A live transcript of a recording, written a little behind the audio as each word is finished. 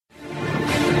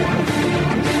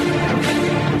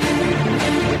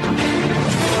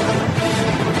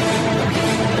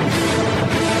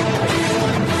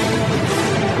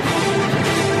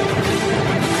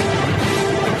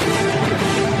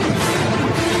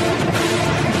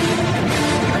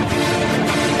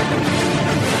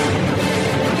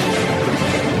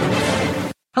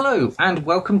Hello and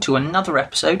welcome to another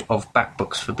episode of Back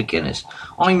Books for Beginners.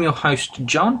 I'm your host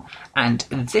John, and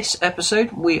this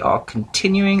episode we are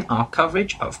continuing our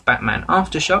coverage of Batman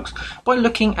Aftershocks by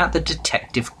looking at the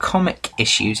Detective Comic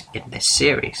issues in this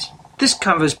series. This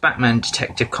covers Batman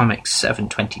Detective Comics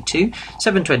 722,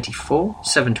 724,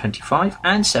 725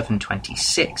 and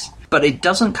 726. But it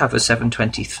doesn't cover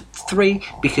 723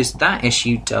 because that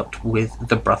issue dealt with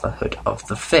the Brotherhood of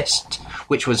the Fist,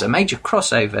 which was a major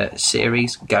crossover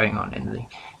series going on in the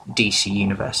DC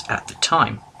universe at the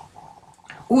time.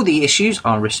 All the issues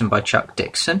are written by Chuck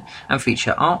Dixon and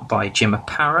feature art by Jim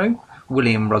Aparo,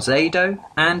 William Rosado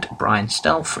and Brian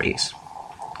Stelfreeze.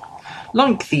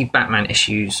 Like the Batman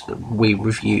issues we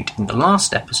reviewed in the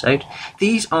last episode,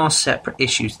 these are separate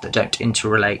issues that don't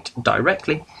interrelate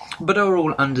directly, but are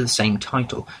all under the same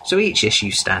title, so each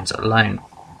issue stands alone.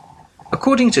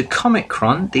 According to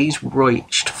Comic-Con, these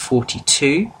reached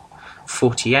 42,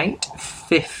 48,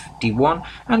 51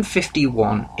 and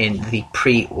 51 in the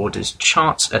pre-orders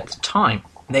charts at the time.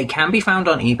 They can be found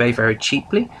on eBay very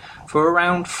cheaply for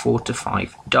around $4 to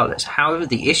 $5. However,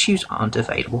 the issues aren't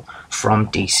available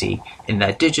from DC in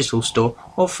their digital store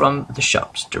or from the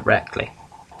shops directly.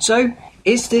 So,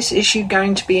 is this issue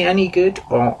going to be any good,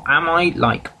 or am I,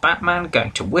 like Batman,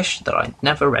 going to wish that I'd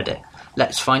never read it?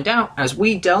 Let's find out as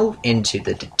we delve into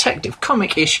the Detective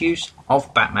Comic issues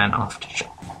of Batman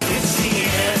Aftershock. It's the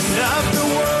end of the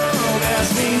world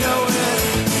as we know it.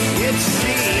 It's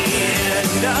the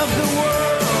end of the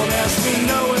world as we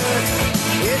know it.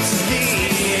 It's the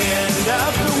end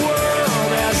of the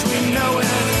world as we know it.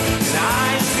 And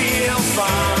I feel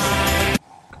fine.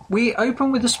 We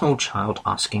open with a small child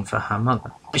asking for her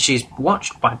mother. She's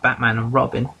watched by Batman and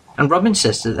Robin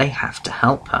says that they have to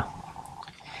help her.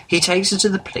 He takes her to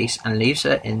the police and leaves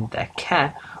her in their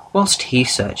care whilst he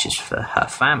searches for her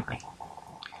family.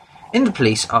 In the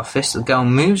police office, the girl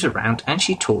moves around and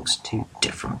she talks to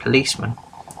different policemen.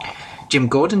 Jim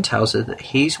Gordon tells her that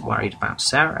he's worried about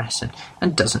Sarah Essen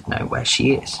and doesn't know where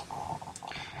she is.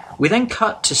 We then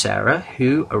cut to Sarah,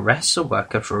 who arrests a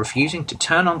worker for refusing to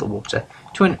turn on the water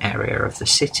to an area of the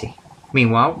city.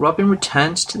 Meanwhile, Robin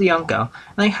returns to the young girl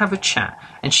and they have a chat,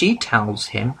 and she tells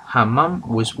him her mum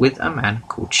was with a man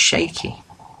called Shaky.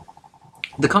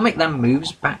 The comic then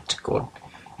moves back to Gordon,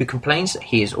 who complains that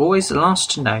he is always the last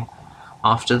to know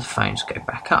after the phones go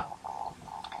back up.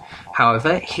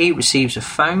 However, he receives a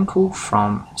phone call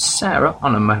from Sarah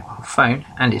on a mobile phone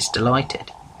and is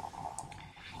delighted.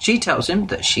 She tells him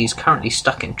that she's currently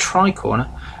stuck in Tricorner,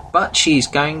 but she's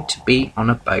going to be on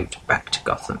a boat back to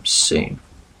Gotham soon.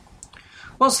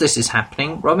 Whilst this is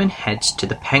happening, Robin heads to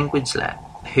the Penguin's lair,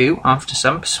 who, after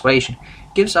some persuasion,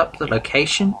 gives up the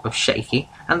location of Shaky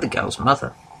and the girl's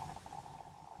mother.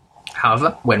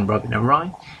 However, when Robin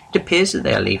arrives, it appears that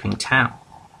they are leaving town.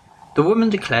 The woman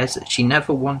declares that she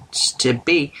never wants to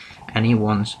be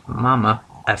anyone's mama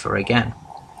ever again.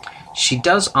 She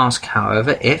does ask,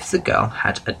 however, if the girl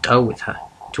had a doll with her,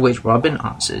 to which Robin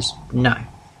answers no.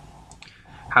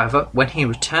 However, when he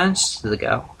returns to the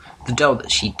girl, the doll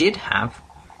that she did have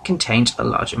contains a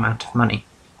large amount of money,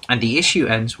 and the issue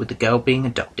ends with the girl being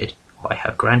adopted by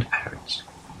her grandparents.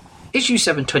 Issue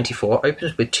 724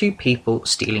 opens with two people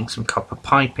stealing some copper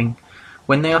piping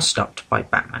when they are stopped by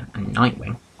Batman and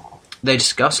Nightwing. They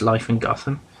discuss life in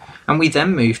Gotham, and we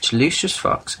then move to Lucius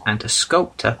Fox and a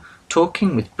sculptor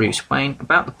talking with Bruce Wayne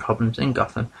about the problems in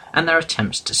Gotham and their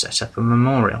attempts to set up a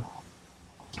memorial.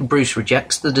 Bruce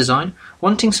rejects the design,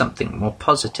 wanting something more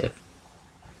positive.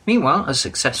 Meanwhile, a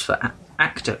successful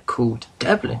actor called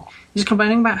Devlin is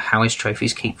complaining about how his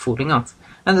trophies keep falling off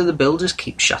and that the builders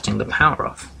keep shutting the power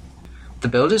off. The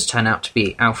builders turn out to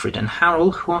be Alfred and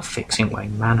Harold, who are fixing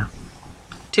Wayne Manor.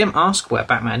 Tim asks where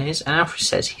Batman is and Alfred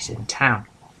says he's in town.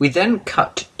 We then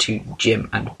cut to Jim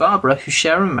and Barbara, who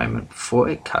share a moment before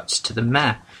it cuts to the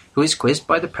mayor, who is quizzed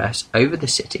by the press over the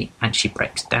city and she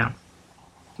breaks down.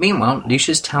 Meanwhile,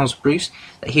 Lucius tells Bruce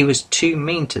that he was too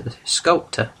mean to the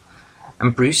sculptor,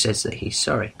 and Bruce says that he's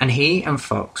sorry, and he and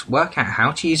Fox work out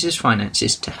how to use his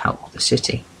finances to help the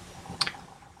city.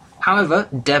 However,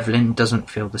 Devlin doesn't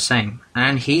feel the same,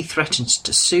 and he threatens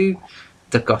to sue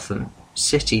the Gotham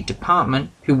City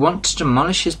Department, who want to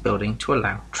demolish his building to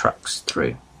allow trucks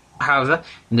through. However,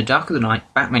 in the dark of the night,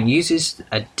 Batman uses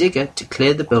a digger to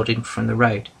clear the building from the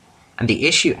road, and the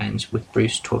issue ends with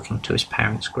Bruce talking to his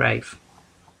parents' grave.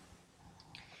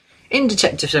 In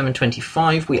Detective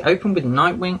 725, we open with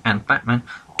Nightwing and Batman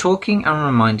talking and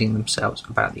reminding themselves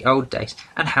about the old days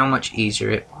and how much easier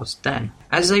it was then,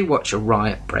 as they watch a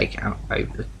riot break out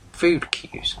over the food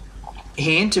queues.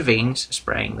 He intervenes,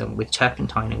 spraying them with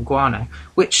turpentine and guano,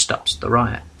 which stops the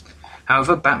riot.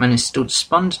 However, Batman is still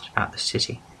despondent about the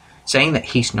city, saying that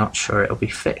he's not sure it'll be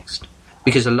fixed,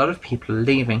 because a lot of people are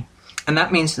leaving, and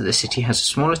that means that the city has a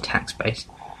smaller tax base,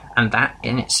 and that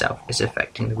in itself is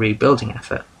affecting the rebuilding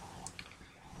effort.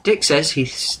 Dick says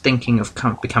he's thinking of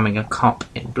becoming a cop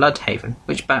in Bloodhaven,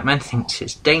 which Batman thinks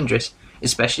is dangerous,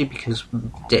 especially because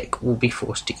Dick will be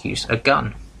forced to use a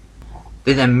gun.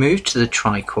 They then move to the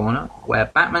Tri-Corner, where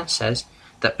Batman says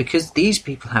that because these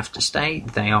people have to stay,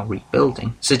 they are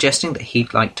rebuilding, suggesting that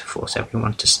he'd like to force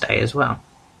everyone to stay as well.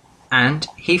 And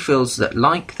he feels that,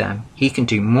 like them, he can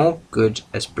do more good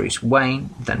as Bruce Wayne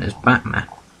than as Batman.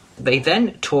 They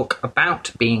then talk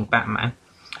about being Batman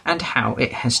and how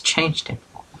it has changed him,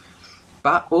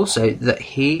 but also that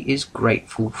he is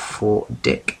grateful for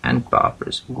Dick and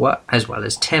Barbara's work as well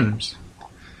as Tim's.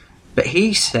 But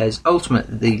he says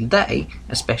ultimately they,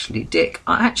 especially Dick,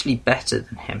 are actually better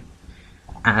than him.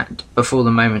 And before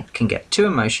the moment can get too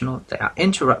emotional, they are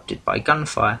interrupted by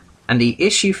gunfire, and the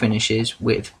issue finishes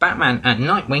with Batman and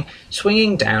Nightwing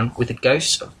swinging down with the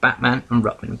ghosts of Batman and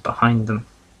Robin behind them.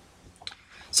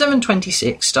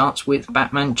 7:26 starts with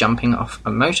Batman jumping off a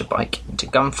motorbike into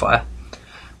gunfire.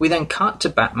 We then cut to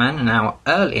Batman an hour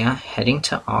earlier heading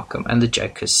to Arkham and the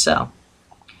Joker's cell.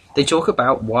 They talk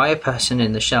about why a person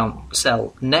in the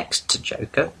cell next to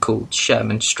Joker, called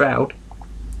Sherman Stroud,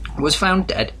 was found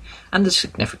dead and the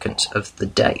significance of the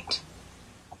date.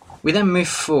 We then move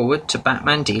forward to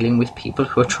Batman dealing with people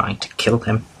who are trying to kill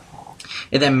him.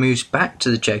 It then moves back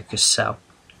to the Joker's cell.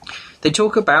 They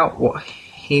talk about what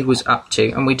he was up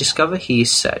to, and we discover he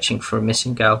is searching for a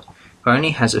missing girl who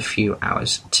only has a few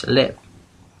hours to live,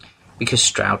 because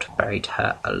Stroud buried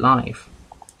her alive.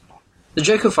 The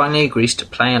Joker finally agrees to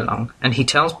play along, and he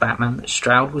tells Batman that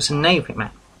Stroud was a Navy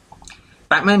man.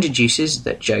 Batman deduces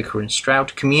that Joker and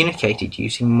Stroud communicated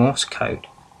using Morse code,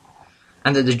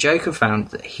 and that the Joker found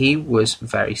that he was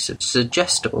very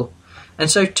suggestible, and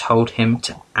so told him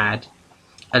to add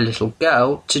a little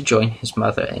girl to join his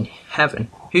mother in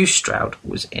heaven, who Stroud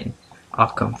was in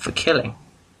Arkham for killing.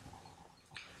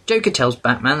 Joker tells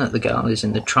Batman that the girl is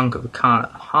in the trunk of a car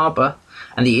at the harbour,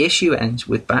 and the issue ends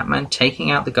with Batman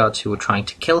taking out the guards who were trying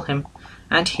to kill him,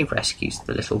 and he rescues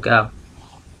the little girl.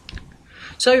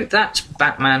 So that's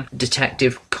Batman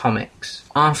Detective Comics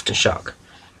Aftershock.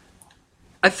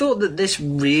 I thought that this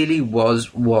really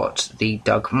was what the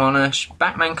Doug Monash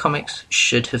Batman comics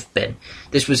should have been.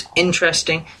 This was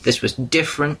interesting, this was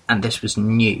different, and this was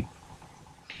new.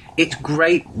 It's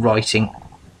great writing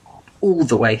all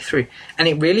the way through, and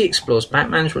it really explores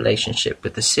Batman's relationship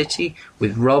with the city,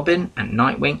 with Robin and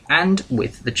Nightwing, and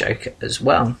with the Joker as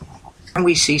well. And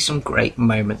we see some great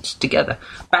moments together.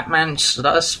 Batman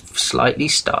does slightly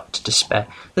start to despair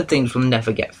that things will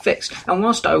never get fixed, and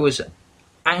whilst I was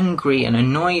angry and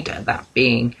annoyed at that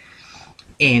being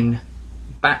in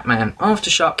Batman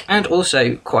Aftershock, and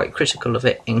also quite critical of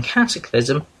it in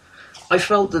Cataclysm, I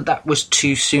felt that that was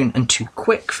too soon and too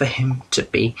quick for him to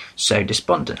be so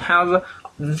despondent. However,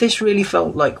 this really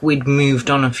felt like we'd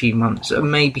moved on a few months, or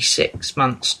maybe 6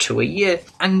 months to a year,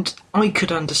 and I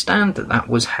could understand that that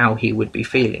was how he would be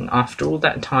feeling after all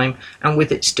that time, and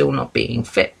with it still not being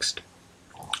fixed.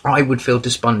 I would feel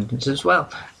despondent as well.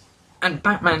 And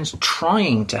Batman's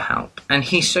trying to help, and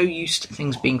he's so used to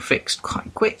things being fixed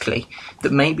quite quickly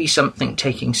that maybe something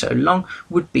taking so long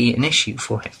would be an issue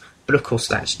for him. But of course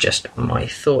that's just my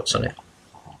thoughts on it.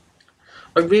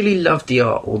 I really loved the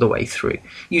art all the way through.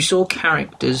 You saw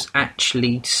characters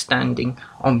actually standing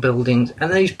on buildings,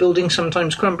 and those buildings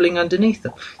sometimes crumbling underneath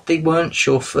them. They weren't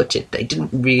sure-footed. They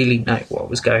didn't really know what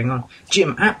was going on.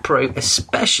 Jim Apro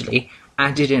especially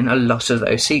added in a lot of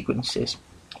those sequences,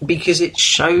 because it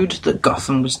showed that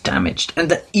Gotham was damaged and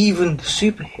that even the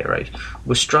superheroes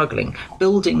were struggling.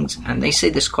 Buildings, and they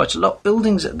say this quite a lot,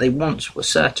 buildings that they once were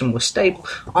certain were stable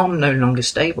are no longer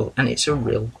stable, and it's a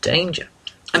real danger.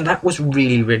 And that was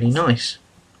really, really nice.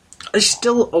 I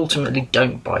still ultimately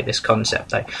don't buy this concept,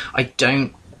 though. I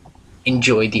don't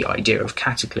enjoy the idea of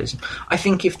Cataclysm. I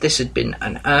think if this had been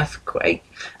an earthquake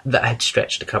that had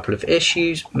stretched a couple of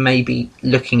issues, maybe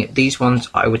looking at these ones,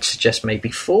 I would suggest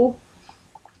maybe 4.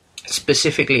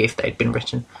 Specifically if they'd been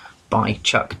written by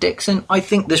Chuck Dixon, I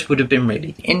think this would have been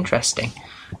really interesting,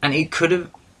 and it could have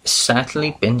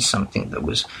certainly been something that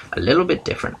was a little bit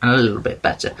different and a little bit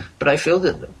better. But I feel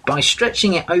that by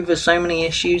stretching it over so many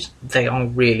issues, they are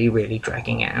really, really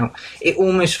dragging it out. It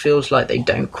almost feels like they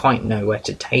don't quite know where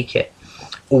to take it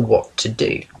or what to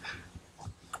do.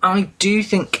 I do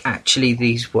think actually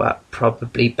these were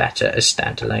probably better as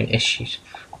standalone issues.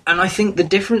 And I think the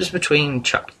difference between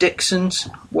Chuck Dixon's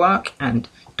work and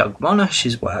Doug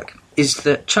Monash's work is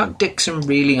that Chuck Dixon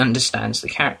really understands the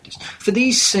characters. For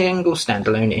these single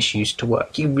standalone issues to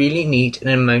work, you really need an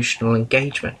emotional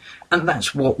engagement, and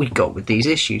that's what we got with these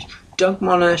issues. Doug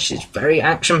Monash is very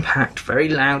action-packed, very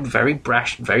loud, very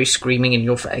brash, very screaming in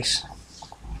your face.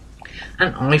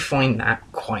 And I find that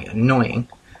quite annoying.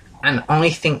 And I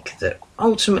think that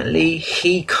ultimately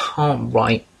he can't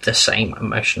write the same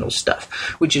emotional stuff,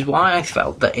 which is why I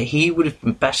felt that he would have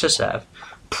been better served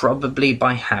probably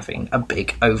by having a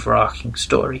big overarching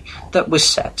story that was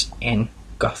set in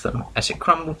Gotham as it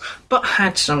crumbled, but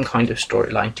had some kind of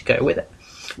storyline to go with it.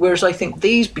 Whereas I think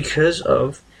these, because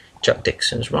of Chuck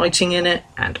Dixon's writing in it,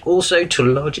 and also to a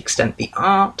large extent the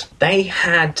art, they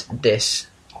had this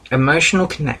emotional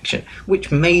connection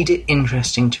which made it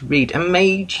interesting to read and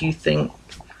made you think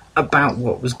about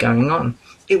what was going on.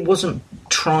 It wasn't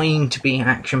trying to be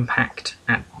action-packed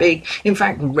and big. In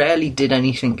fact, rarely did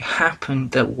anything happen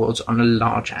that was on a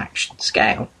large action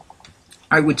scale.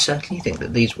 I would certainly think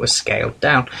that these were scaled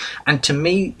down, and to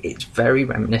me it's very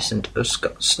reminiscent of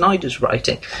Scott Snyder's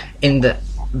writing in that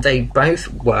they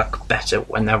both work better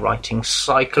when they're writing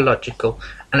psychological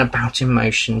and about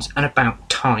emotions and about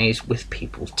ties with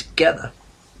people together.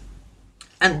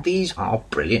 And these are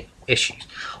brilliant issues.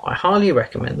 I highly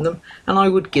recommend them, and I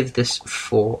would give this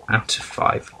 4 out of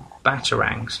 5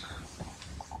 Batarangs.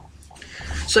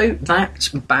 So that's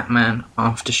Batman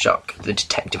Aftershock, the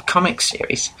Detective Comics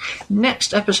series.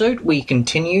 Next episode we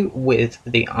continue with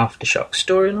the Aftershock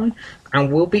storyline,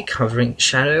 and we'll be covering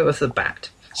Shadow of the Bat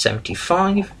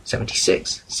 75,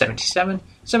 76, 77,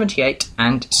 78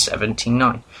 and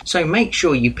 79. So make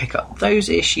sure you pick up those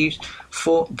issues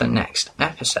for the next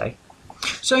episode.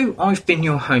 So I've been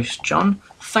your host, John.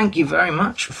 Thank you very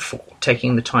much for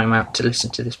taking the time out to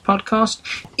listen to this podcast.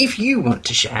 If you want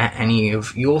to share any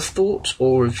of your thoughts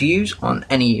or reviews on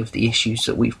any of the issues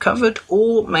that we've covered,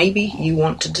 or maybe you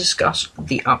want to discuss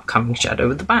the upcoming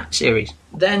Shadow of the Bat series,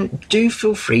 then do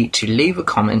feel free to leave a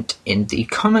comment in the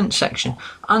comment section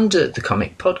under the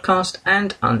Comic Podcast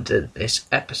and under this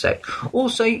episode.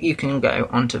 Also, you can go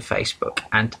onto Facebook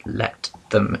and let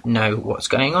them know what's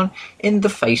going on in the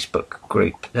Facebook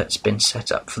group that's been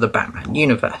set up for the Batman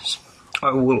universe.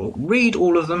 I will read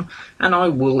all of them, and I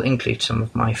will include some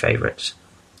of my favourites.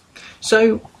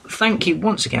 So, thank you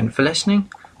once again for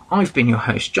listening. I've been your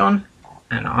host, John,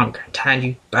 and I'm going to hand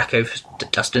you back over to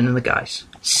Dustin and the guys.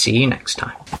 See you next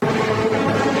time.